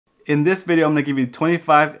In this video, I'm going to give you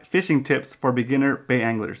 25 fishing tips for beginner bait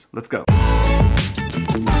anglers. Let's go.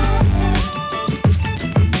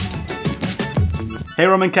 Hey,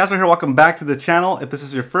 Roman, Castro here. Welcome back to the channel. If this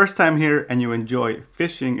is your first time here and you enjoy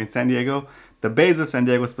fishing in San Diego, the bays of San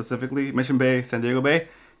Diego specifically, Mission Bay, San Diego Bay,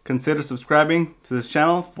 consider subscribing to this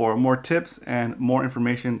channel for more tips and more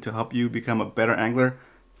information to help you become a better angler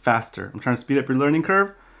faster. I'm trying to speed up your learning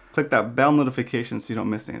curve. Click that bell notification so you don't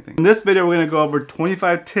miss anything. In this video, we're going to go over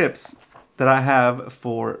 25 tips that I have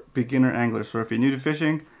for beginner anglers. So if you're new to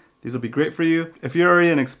fishing, these will be great for you. If you're already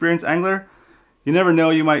an experienced angler, you never know,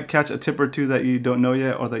 you might catch a tip or two that you don't know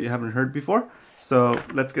yet or that you haven't heard before. So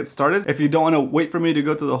let's get started. If you don't want to wait for me to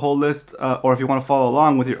go through the whole list, or if you want to follow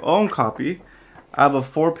along with your own copy, I have a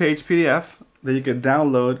 4-page PDF that you can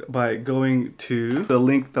download by going to the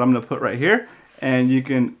link that I'm going to put right here. And you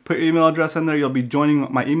can put your email address in there. You'll be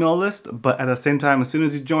joining my email list, but at the same time, as soon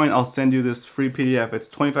as you join, I'll send you this free PDF. It's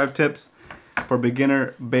 25 tips for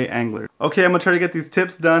beginner bait anglers. Okay, I'm gonna try to get these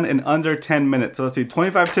tips done in under 10 minutes. So let's see,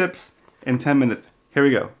 25 tips in 10 minutes. Here we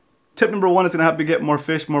go. Tip number 1 is gonna help you get more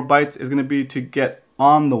fish, more bites, is gonna be to get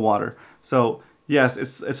on the water. So yes,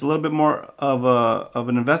 it's a little bit more of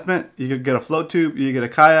an investment. You could get a float tube, you get a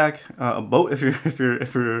kayak, a boat if you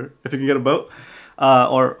can get a boat.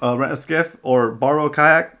 Or rent a skiff or borrow a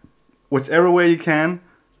kayak, whichever way you can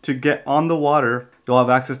to get on the water. You'll have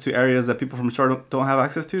access to areas that people from shore don't have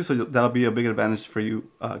access to, so that'll be a big advantage for you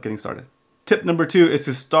getting started. Tip number 2 is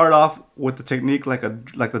to start off with the technique like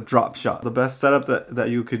the drop shot. The best setup that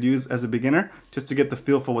you could use as a beginner, just to get the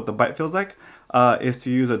feel for what the bite feels like, is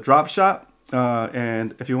to use a drop shot.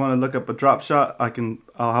 And if you want to look up a drop shot,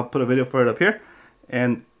 I'll put a video for it up here,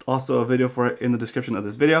 and also a video for it in the description of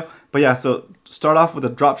this video. But yeah, so start off with a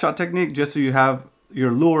drop shot technique just so you have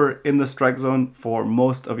your lure in the strike zone for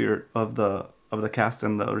most of the cast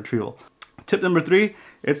and the retrieval. Tip number 3,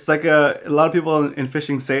 it's like a lot of people in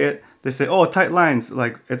fishing say it. They say, oh, tight lines,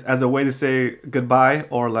 like it's as a way to say goodbye,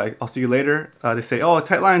 or like I'll see you later. They say, oh,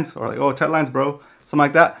 tight lines, or like, oh, tight lines, bro, something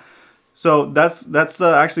like that. So that's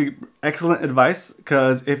actually excellent advice,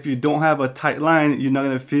 because if you don't have a tight line, you're not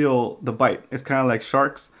gonna feel the bite. It's kind of like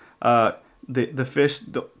sharks. The fish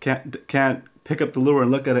can't pick up the lure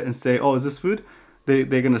and look at it and say, oh, is this food? They're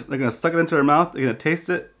gonna suck it into their mouth. They're gonna taste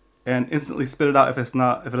it and instantly spit it out if it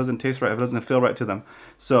doesn't taste right, if it doesn't feel right to them.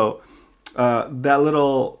 So that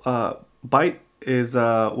little bite is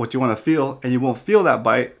what you want to feel, and you won't feel that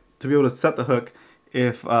bite to be able to set the hook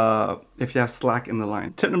if you have slack in the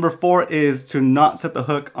line. Tip number 4 is to not set the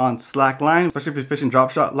hook on slack line, especially if you're fishing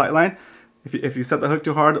drop shot light line. If you set the hook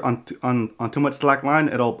too hard on too much slack line,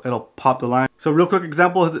 it'll pop the line. So real quick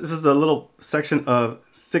example, this is a little section of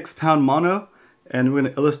 6-pound mono, and we're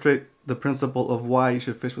going to illustrate the principle of why you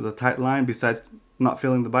should fish with a tight line besides not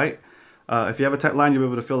feeling the bite. If you have a tight line, you'll be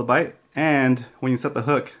able to feel the bite, and when you set the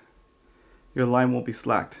hook, your line won't be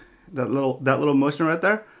slacked. That little motion right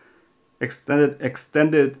there,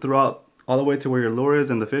 extended throughout all the way to where your lure is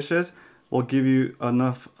and the fish is, will give you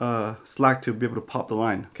enough slack to be able to pop the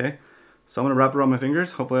line. Okay, so I'm gonna wrap it around my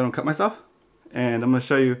fingers. Hopefully I don't cut myself, and I'm gonna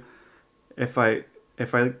show you if I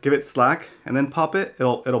give it slack and then pop it,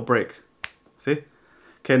 it'll break. See?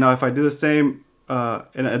 Okay, now if I do the same,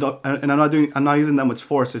 and I'm not using that much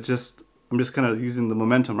force. I'm just kind of using the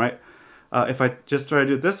momentum, right? If I just try to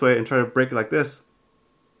do it this way and try to break it like this,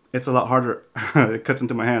 it's a lot harder. It cuts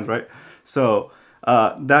into my hands, right? So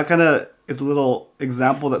that kind of is a little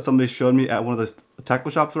example that somebody showed me at one of the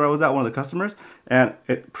tackle shops where I was at, one of the customers, and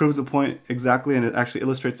it proves the point exactly, and it actually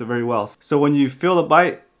illustrates it very well. So when you feel the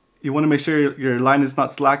bite, you want to make sure your line is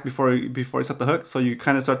not slack before you set the hook. So you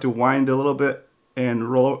kind of start to wind a little bit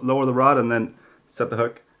and lower the rod, and then set the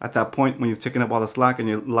hook at that point when you've taken up all the slack and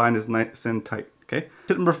your line is nice and tight. Okay.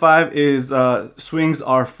 Tip number 5 is swings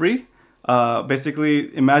are free.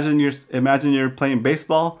 Basically, imagine you're playing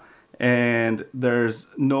baseball and there's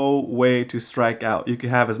no way to strike out. You could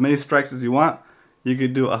have as many strikes as you want. You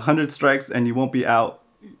could do 100 strikes and you won't be out.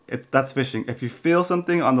 That's fishing. If you feel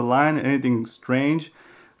something on the line, anything strange,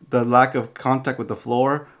 the lack of contact with the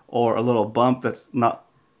floor, or a little bump that's not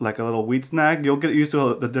like a little weed snag, you'll get used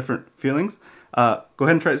to the different feelings. Go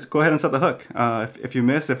ahead and set the hook. If you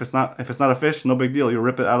miss, if it's not a fish, no big deal. You'll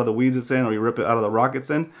rip it out of the weeds it's in, or you rip it out of the rock it's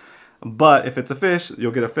in. But if it's a fish,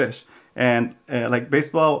 you'll get a fish. And like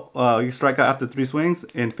baseball, you strike out after 3 swings.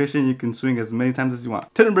 In fishing, you can swing as many times as you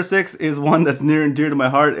want. Tip number 6 is one that's near and dear to my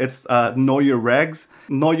heart. It's know your regs.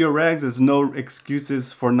 Know your regs is no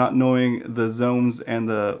excuses for not knowing the zones and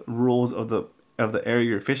the rules of the area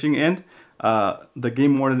you're fishing in. The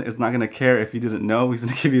game warden is not going to care if you didn't know. He's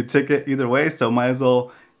going to give you a ticket either way. So might as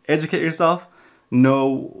well educate yourself.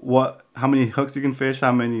 know how many hooks you can fish,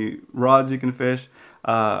 how many rods you can fish,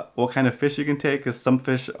 what kind of fish you can take, because some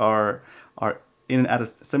fish are in and out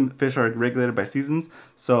of, some fish are regulated by seasons.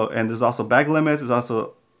 So, and there's also bag limits. There's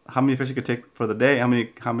also how many fish you can take for the day, how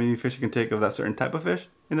many fish you can take of that certain type of fish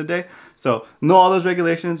in a day. So know all those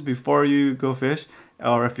regulations before you go fish,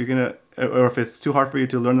 or if it's too hard for you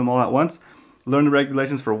to learn them all at once, learn the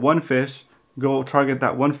regulations for one fish, go target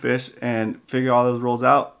that one fish and figure all those rules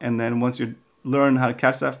out, and then once you learn how to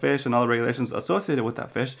catch that fish and all the regulations associated with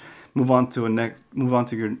that fish, move on to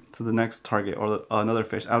the next target, or another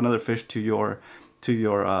fish, add another fish to your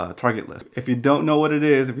target list. If you don't know what it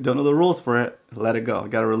is, if you don't know the rules for it, let it go. You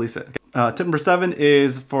gotta release it. Tip number 7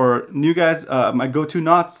 is for new guys. My go-to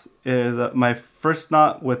knots is my first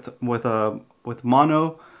knot with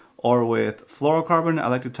mono or with fluorocarbon. I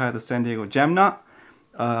like to tie the San Diego jam knot.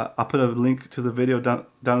 I'll put a link to the video down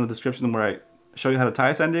in the description where I show you how to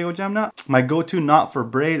tie a San Diego jam knot. My go-to knot for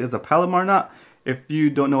braid is a Palomar knot. If you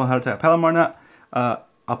don't know how to tie a Palomar knot,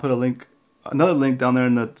 I'll put another link down there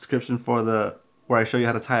in the description for where I show you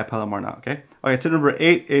how to tie a Palomar knot. Okay. Tip number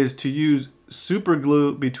 8 is to use super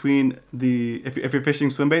glue between if you're fishing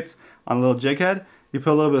swim baits on a little jig head. You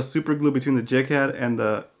put a little bit of super glue between the jig head and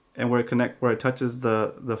where it touches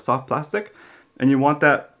the soft plastic, and you want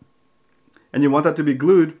that to be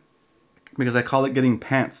glued, because I call it getting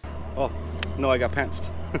pantsed. Oh no, I got pantsed.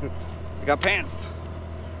 I got pantsed.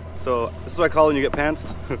 So this is what I call when you get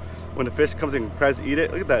pantsed. When the fish comes and tries to eat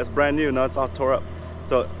it. Look at that, it's brand new. Now it's all tore up.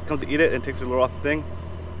 So it comes to eat it and takes the lure off the thing.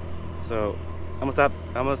 So I'm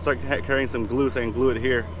gonna start carrying some glue so I can glue it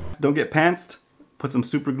here. Don't get pantsed. Put some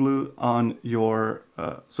super glue on your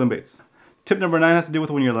swim baits. Tip number 9 has to do with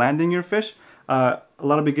when you're landing your fish. A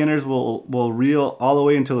lot of beginners will reel all the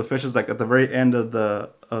way until the fish is like at the very end of the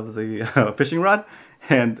fishing rod,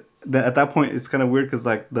 and then at that point it's kind of weird, because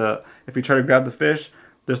like if you try to grab the fish,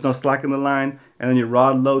 there's no slack in the line, and then your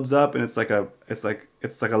rod loads up and it's like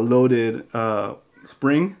a loaded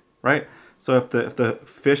spring, right? So if the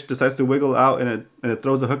fish decides to wiggle out and it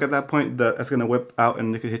throws a hook at that point, that's gonna whip out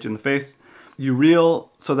and it could hit you in the face. You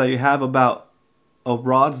reel so that you have about a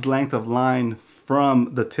rod's length of line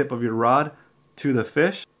from the tip of your rod to the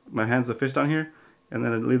fish. My hand's the fish down here, and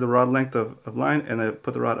then I leave the rod length of line, and I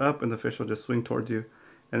put the rod up, and the fish will just swing towards you.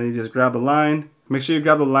 And then you just grab the line. Make sure you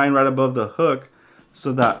grab the line right above the hook,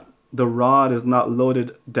 so that the rod is not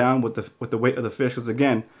loaded down with the weight of the fish. Because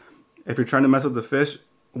again, if you're trying to mess with the fish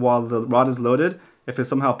while the rod is loaded, if it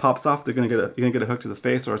somehow pops off, you're gonna get a hook to the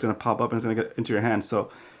face, or it's gonna pop up and it's gonna get into your hand.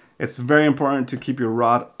 So it's very important to keep your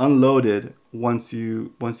rod unloaded once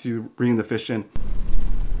you bring the fish in.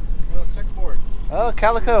 Oh, checkerboard. Oh,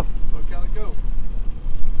 calico. Oh, calico.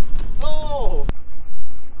 Oh!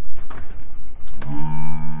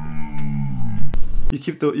 You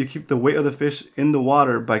keep the weight of the fish in the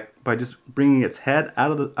water by just bringing its head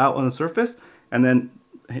out on the surface, and then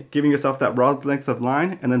giving yourself that rod length of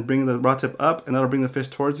line, and then bringing the rod tip up, and that'll bring the fish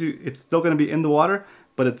towards you. It's still going to be in the water,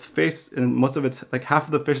 but its face and most of its, like half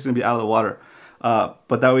of the fish is going to be out of the water.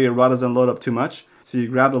 But that way your rod doesn't load up too much. So you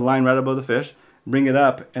grab the line right above the fish, bring it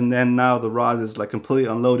up, and then now the rod is like completely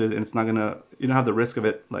unloaded, and it's not gonna, you don't have the risk of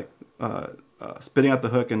it like spitting out the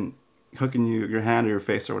hook and hooking your hand or your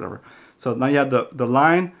face or whatever. So now you have the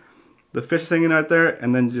line, the fish is hanging right there,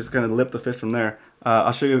 and then you just kind of lip the fish from there.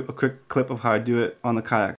 I'll show you a quick clip of how I do it on the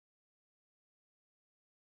kayak.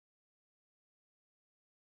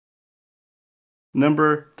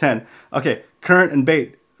 Number 10. Okay, current and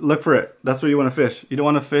bait. Look for it. That's where you want to fish. You don't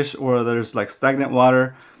want to fish where there's like stagnant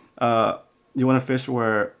water. You want to fish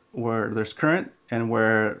where there's current and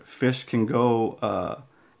where fish can go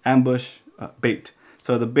ambush bait.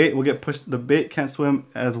 So the bait will get pushed. The bait can't swim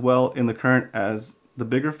as well in the current as the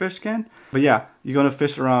bigger fish can. But yeah, you're going to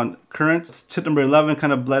fish around currents. Tip number 11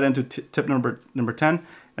 kind of bled into tip number 10,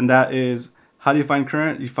 and that is, how do you find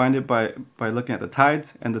current? You find it by looking at the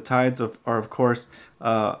tides, and the tides are of course,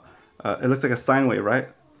 it looks like a sine wave, right?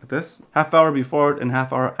 Like this. Half hour before and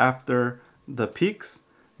half hour after the peaks,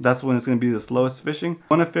 that's when it's going to be the slowest fishing. You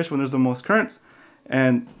want to fish when there's the most currents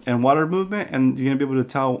and water movement, and you're going to be able to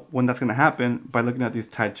tell when that's going to happen by looking at these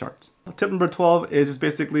tide charts. Tip number 12 is just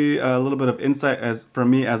basically a little bit of insight for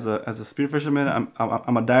me as a spear fisherman.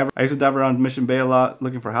 I'm a diver. I used to dive around Mission Bay a lot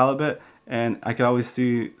looking for halibut, and I could always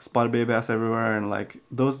see spotted bay bass everywhere, and like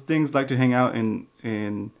those things like to hang out in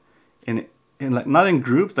like, not in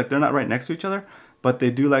groups, like they're not right next to each other, but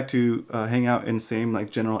they do like to hang out in same like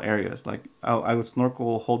general areas. Like I would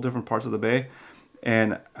snorkel whole different parts of the bay,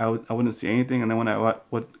 and I wouldn't see anything, and then when I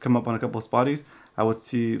would come up on a couple of spotties, I would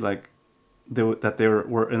see like they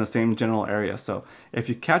were in the same general area. So if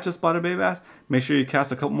you catch a spotted bay bass, make sure you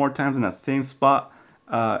cast a couple more times in that same spot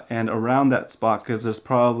and around that spot, because there's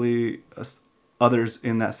probably others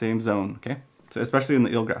in that same zone. Okay, so especially in the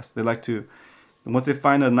eelgrass, they like to, once they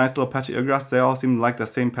find a nice little patch of eelgrass, they all seem to like that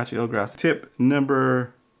same patch of eelgrass. Tip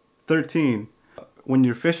number 13: when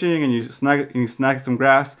you're fishing and you snag some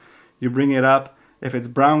grass, you bring it up. If it's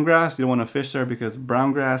brown grass, you don't want to fish there, because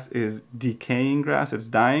brown grass is decaying grass, it's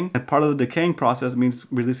dying. And part of the decaying process means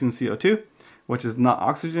releasing CO2, which is not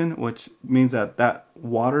oxygen, which means that that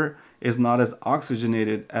water is not as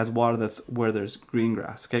oxygenated as water that's where there's green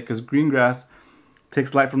grass. Okay, because green grass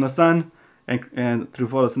takes light from the sun and through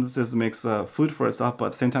photosynthesis makes food for itself, but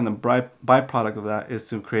at the same time the byproduct of that is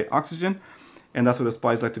to create oxygen. And that's what the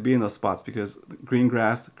spotties like to be in those spots, because green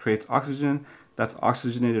grass creates oxygen. That's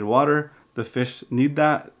oxygenated water. The fish need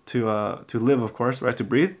that to live, of course, right, to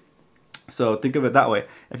breathe. So think of it that way.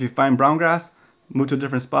 If you find brown grass, move to a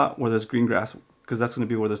different spot where there's green grass, because that's going to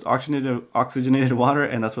be where there's oxygenated water,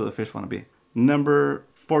 and that's where the fish want to be. Number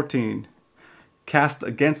 14, cast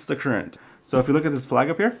against the current. So if you look at this flag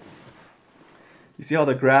up here, you see how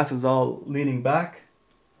the grass is all leaning back,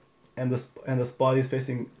 and the spotty is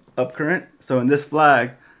facing up current. So in this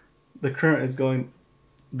flag, the current is going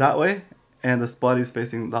that way, and the spotty is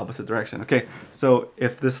facing the opposite direction. Okay, so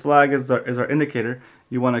if this flag is our indicator,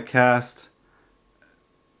 you want to cast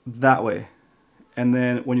that way, and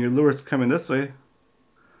then when your lure is coming this way,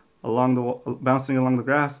 bouncing along the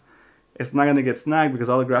grass, it's not going to get snagged because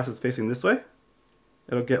all the grass is facing this way.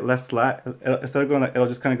 It'll get less slack. Instead of going like, it'll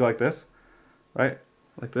just kind of go like this, right,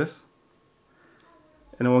 like this,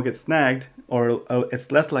 and it won't get snagged, or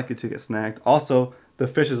it's less likely to get snagged. Also, the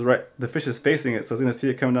fish is facing it, so it's going to see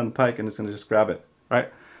it coming down the pike and it's going to just grab it,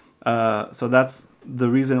 right? So that's the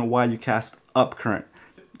reason why you cast up current.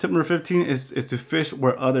 Tip number 15 is to fish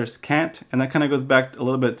where others can't, and that kind of goes back a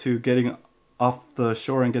little bit to getting off the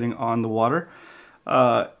shore and getting on the water.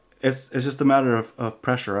 It's just a matter of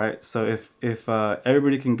pressure, right? So if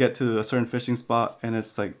everybody can get to a certain fishing spot and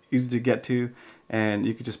it's like easy to get to, and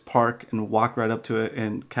you could just park and walk right up to it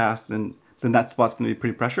and cast, and then that spot's going to be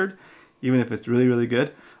pretty pressured, even if it's really, really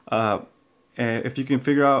good. And if you can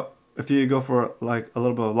figure out, if you go for like a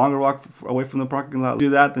little bit of a longer walk away from the parking lot, do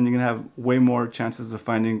that, then you can have way more chances of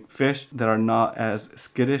finding fish that are not as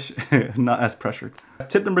skittish, not as pressured.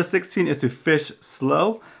 Tip number 16 is to fish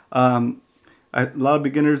slow. A lot of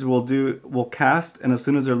beginners will cast, and as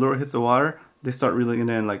soon as their lure hits the water, they start reeling it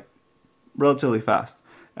in like relatively fast.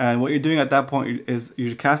 And what you're doing at that point is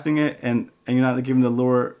you're casting it, and you're not giving the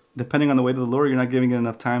lure, depending on the weight of the lure, you're not giving it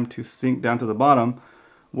enough time to sink down to the bottom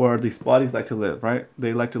where these spotties like to live, right?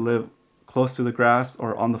 They like to live close to the grass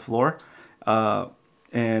or on the floor.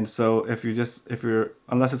 And so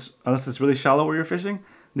unless it's really shallow where you're fishing,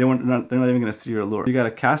 they're not even gonna see your lure. You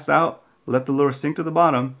gotta cast out, let the lure sink to the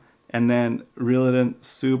bottom, and then reel it in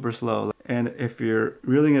super slow. And if you're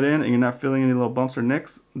reeling it in and you're not feeling any little bumps or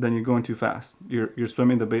nicks, then you're going too fast. You're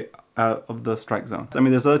swimming the bait out of the strike zone. I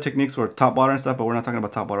mean, there's other techniques for top water and stuff, but we're not talking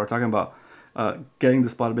about top water. We're talking about getting the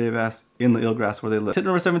spotted bay bass in the eelgrass where they live. Tip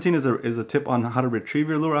number 17 is a tip on how to retrieve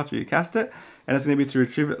your lure after you cast it, and it's going to be to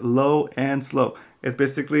retrieve it low and slow. It's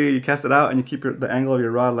basically you cast it out and you keep the angle of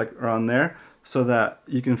your rod like around there, so that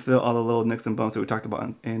you can feel all the little nicks and bumps that we talked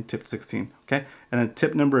about in tip 16. Okay, and then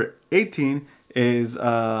tip number 18 is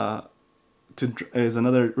another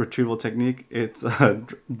retrieval technique. It's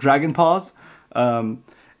dragon paws.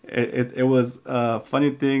 It was a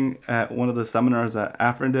funny thing at one of the seminars that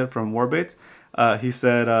Afrin did from Warbaits. He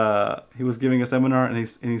said he was giving a seminar and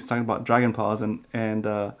he's talking about dragon paws, and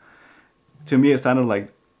to me it sounded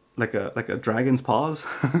like a dragon's paws,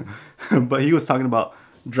 but he was talking about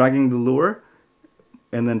dragging the lure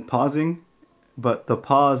and then pausing, but the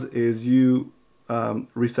pause is you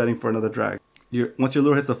resetting for another drag. Once your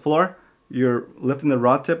lure hits the floor, you're lifting the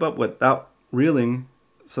rod tip up without reeling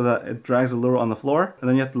so that it drags the lure on the floor, and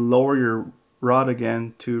then you have to lower your rod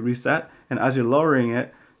again to reset, and as you're lowering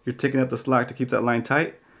it, you're taking up the slack to keep that line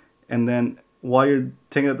tight, and then while you're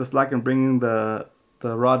taking up the slack and bringing the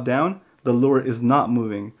rod down, the lure is not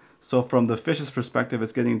moving. So from the fish's perspective,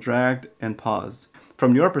 it's getting dragged and paused.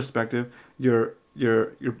 From your perspective, you're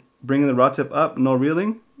bringing the rod tip up, no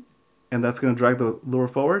reeling, and that's going to drag the lure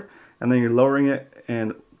forward, and then you're lowering it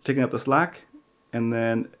and taking up the slack, and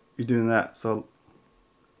then you're doing that. So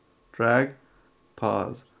drag,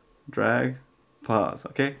 pause, drag, pause.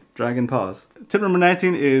 Okay, drag and pause. Tip number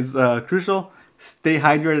 19 is crucial. Stay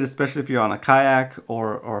hydrated, especially if you're on a kayak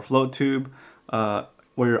or a float tube where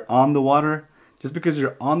you're on the water. Just because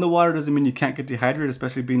you're on the water doesn't mean you can't get dehydrated,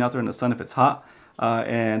 especially being out there in the sun if it's hot.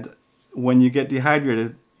 And when you get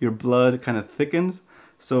dehydrated, your blood kind of thickens.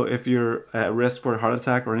 So if you're at risk for a heart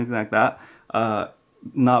attack or anything like that,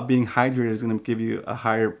 not being hydrated is going to give you a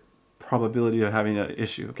higher probability of having an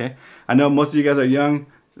issue. Okay, I know most of you guys are young.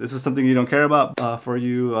 This is something you don't care about. For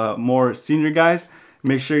you more senior guys,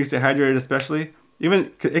 make sure you stay hydrated, especially.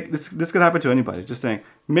 Even this could happen to anybody. Just saying,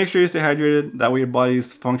 make sure you stay hydrated. That way your body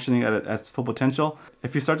is functioning at its full potential.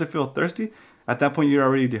 If you start to feel thirsty, at that point you're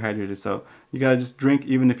already dehydrated. So you gotta just drink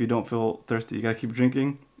even if you don't feel thirsty. You gotta keep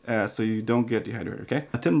drinking so you don't get dehydrated. Okay.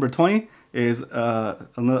 Tip number 20 is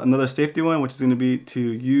another safety one, which is going to be to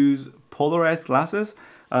use polarized glasses.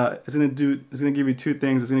 It's going to give you two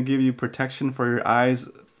things. It's going to give you protection for your eyes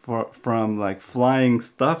from like flying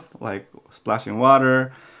stuff like splashing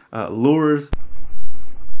water, lures.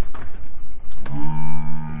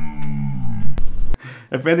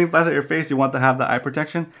 If anything flies at your face, you want to have the eye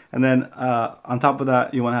protection. And then on top of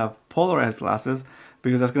that, you want to have polarized glasses,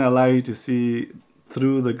 because that's going to allow you to see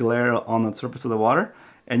through the glare on the surface of the water,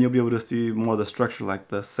 and you'll be able to see more of the structure, like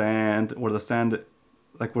the sand, or the sand,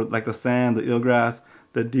 like the sand, the eelgrass,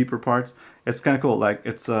 the deeper parts. It's kind of cool. Like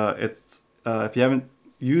if you haven't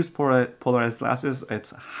used polarized glasses,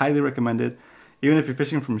 it's highly recommended. Even if you're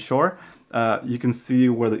fishing from shore, you can see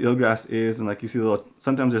where the eelgrass is, and like you see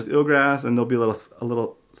sometimes there's eelgrass, and there'll be a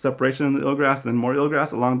little separation in the eelgrass, and then more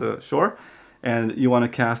eelgrass along the shore, and you want to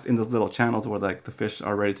cast in those little channels where like the fish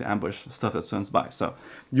are ready to ambush stuff that swims by. So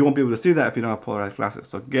you won't be able to see that if you don't have polarized glasses.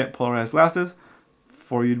 So get polarized glasses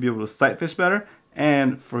for you to be able to sight fish better,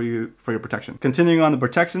 and for your protection. Continuing on the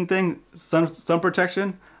protection thing, sun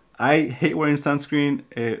protection. I hate wearing sunscreen.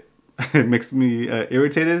 It makes me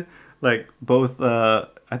irritated. Like both,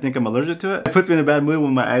 I think I'm allergic to it. It puts me in a bad mood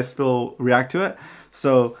when my eyes react to it.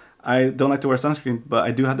 So I don't like to wear sunscreen, but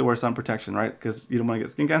I do have to wear sun protection, right? Because you don't want to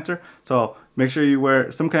get skin cancer. So make sure you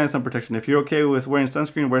wear some kind of sun protection. If you're okay with wearing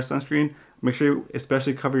sunscreen, wear sunscreen. Make sure you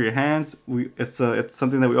especially cover your hands. It's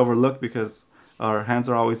something that we overlook because our hands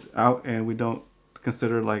are always out, and we don't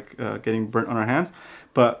consider like getting burnt on our hands.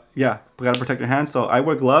 But yeah, we gotta protect your hands. So I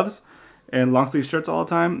wear gloves and long sleeve shirts all the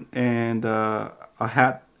time, and a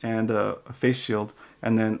hat and a face shield,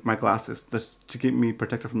 and then my glasses, just to keep me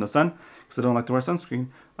protected from the sun, because I don't like to wear sunscreen.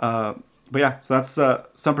 But yeah, so that's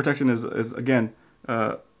sun protection is again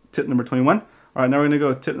tip number 21. All right, now we're gonna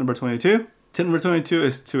go tip number 22. Tip number 22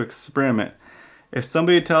 is to experiment. If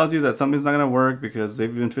somebody tells you that something's not gonna work because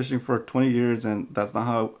they've been fishing for 20 years and that's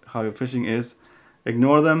not how fishing is,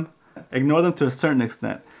 ignore them. Ignore them to a certain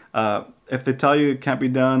extent. If they tell you it can't be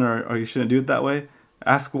done, or you shouldn't do it that way,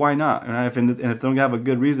 ask why not. Right? And if they don't have a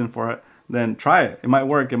good reason for it, then try it. It might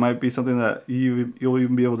work. It might be something that you'll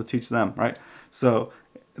even be able to teach them, right? So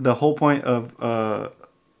the whole point of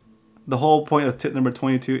tip number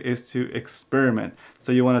 22 is to experiment.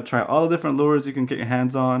 So you want to try all the different lures you can get your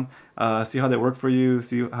hands on, see how they work for you,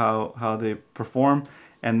 see how they perform,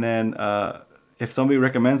 and then if somebody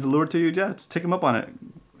recommends the lure to you, just take them up on it.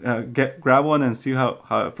 Grab one and see how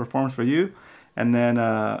it performs for you, and then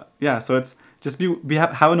yeah. So it's just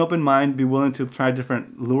have an open mind, be willing to try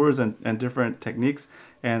different lures and different techniques,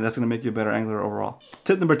 and that's going to make you a better angler overall.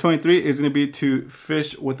 Tip number 23 is going to be to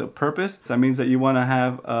fish with a purpose. That means that you want to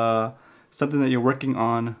have something that you're working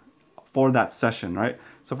on for that session, right?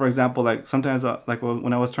 So for example, like sometimes like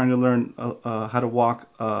when I was trying to learn how to walk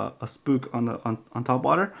a spook on top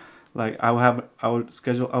water, like I would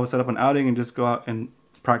set up an outing and just go out and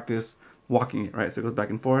practice walking it, right? So it goes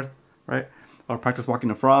back and forth, right? Or practice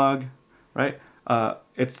walking a frog, right?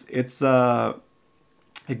 It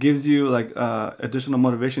gives you like additional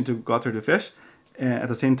motivation to go out there to fish, and at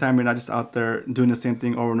the same time you're not just out there doing the same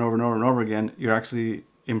thing over and over and over and over again. You're actually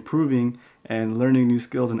improving and learning new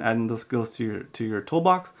skills and adding those skills to your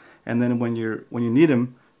toolbox, and then when you need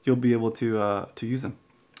them, you'll be able to use them.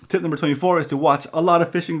 Tip number 24 is to watch a lot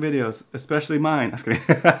of fishing videos, especially mine.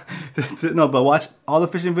 No, but watch all the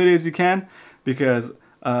fishing videos you can, because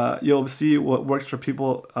you'll see what works for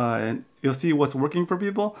people, and you'll see what's working for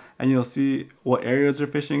people, and you'll see what areas they're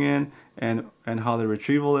fishing in, and how the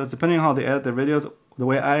retrieval is. Depending on how they edit their videos, the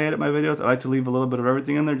way I edit my videos, I like to leave a little bit of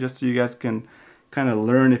everything in there just so you guys can kind of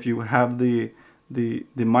learn. If you have the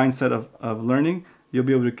mindset of learning, you'll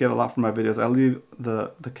be able to get a lot from my videos. I leave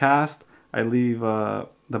the cast, I leave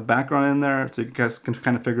the background in there so you guys can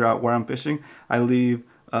kind of figure out where I'm fishing. I leave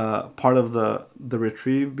part of the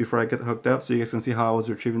retrieve before I get hooked up, so you guys can see how I was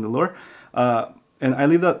retrieving the lure. And I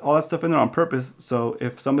leave all that stuff in there on purpose, so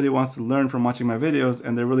if somebody wants to learn from watching my videos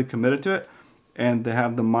and they're really committed to it, and they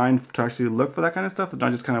have the mind to actually look for that kind of stuff, they're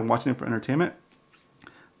not just kind of watching it for entertainment,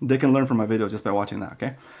 they can learn from my video just by watching that,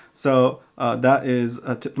 okay? So that is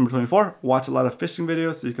tip number 24. Watch a lot of fishing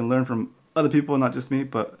videos so you can learn from other people, not just me,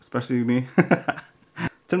 but especially me.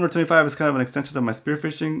 Tip number 25 is kind of an extension of my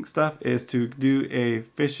spearfishing stuff, is to do a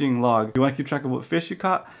fishing log. You want to keep track of what fish you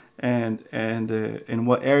caught and in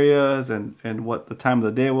what areas and what the time of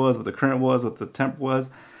the day was, what the current was, what the temp was.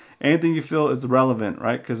 Anything you feel is relevant,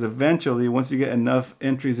 right? Because eventually, once you get enough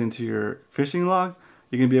entries into your fishing log,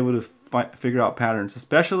 you can be able to figure out patterns,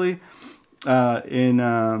 especially if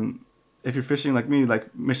you're fishing like me,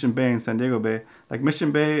 like Mission Bay and San Diego Bay. Like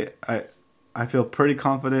Mission Bay, I feel pretty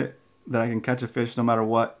confident that I can catch a fish no matter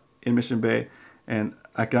what in Mission Bay, and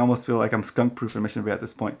I can almost feel like I'm skunk proof in Mission Bay at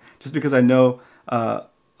this point, just because I know a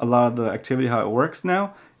lot of the activity, how it works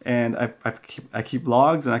now, and I keep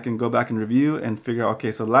logs, and I can go back and review and figure out,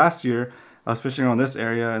 okay, so last year I was fishing around this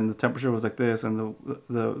area and the temperature was like this and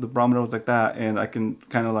the barometer was like that, and I can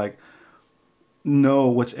kind of like know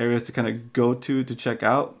which areas to kind of go to check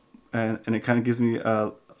out, and it kind of gives me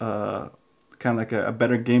kind of like a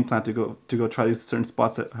better game plan to go try these certain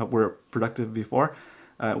spots that were productive before.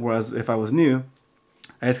 Whereas if I was new,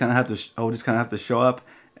 I would just kind of have to show up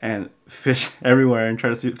and fish everywhere and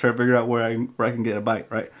try to figure out where I can get a bite,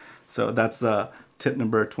 right? So that's tip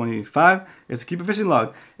number 25, is to keep a fishing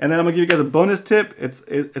log. And then I'm gonna give you guys a bonus tip.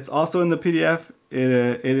 It's also in the PDF.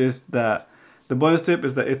 It is that the bonus tip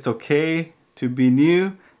is that it's okay to be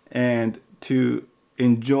new and to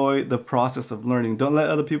enjoy the process of learning. Don't let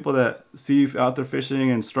other people that see you out there fishing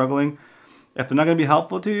and struggling, if they're not gonna be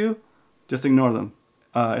helpful to you, just ignore them.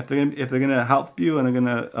 If they're gonna help you and they're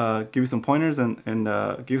gonna give you some pointers and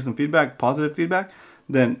give you some feedback, positive feedback,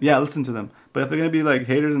 then yeah, listen to them. But if they're gonna be like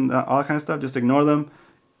haters and all that kind of stuff, just ignore them.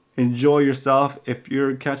 Enjoy yourself. If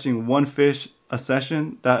you're catching one fish a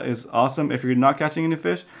session, that is awesome. If you're not catching any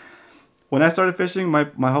fish, when I started fishing,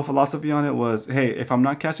 my whole philosophy on it was, hey, if I'm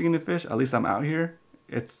not catching any fish, at least I'm out here.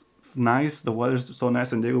 It's nice. The weather's so nice.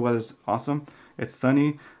 San Diego weather's awesome. It's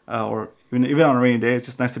sunny, or even on a rainy day, it's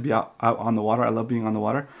just nice to be out on the water. I love being on the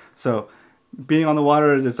water. So being on the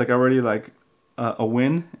water is like already like a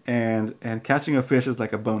win, and catching a fish is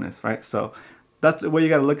like a bonus, right? So that's the way you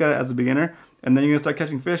got to look at it as a beginner. And then you're gonna start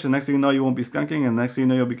catching fish, and next thing you know, you won't be skunking, and next thing you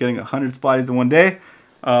know, you'll be getting 100 spotties in one day.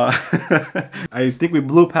 I think we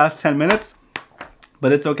blew past 10 minutes,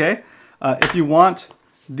 but it's okay. If you want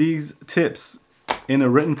these tips in a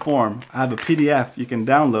written form, I have a PDF you can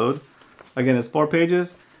download. Again, it's 4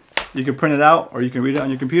 pages. You can print it out or you can read it on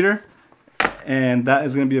your computer, and that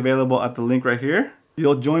is going to be available at the link right here.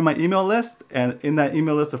 You'll join my email list, and in that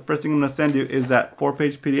email list, the first thing I'm going to send you is that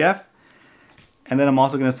 4-page PDF, and then I'm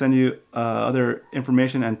also going to send you other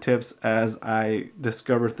information and tips as I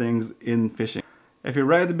discover things in fishing. If you're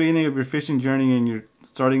right at the beginning of your fishing journey and you're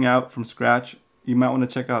starting out from scratch, you might want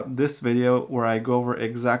to check out this video where I go over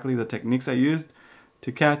exactly the techniques I used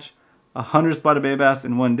to catch 100 spotted bay bass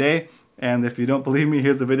in one day. And if you don't believe me,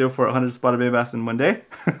 here's a video for 100 spotted bay bass in one day.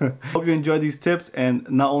 Hope you enjoyed these tips, and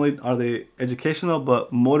not only are they educational,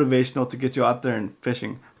 but motivational to get you out there and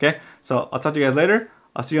fishing. Okay, so I'll talk to you guys later.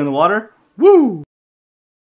 I'll see you on the water. Woo!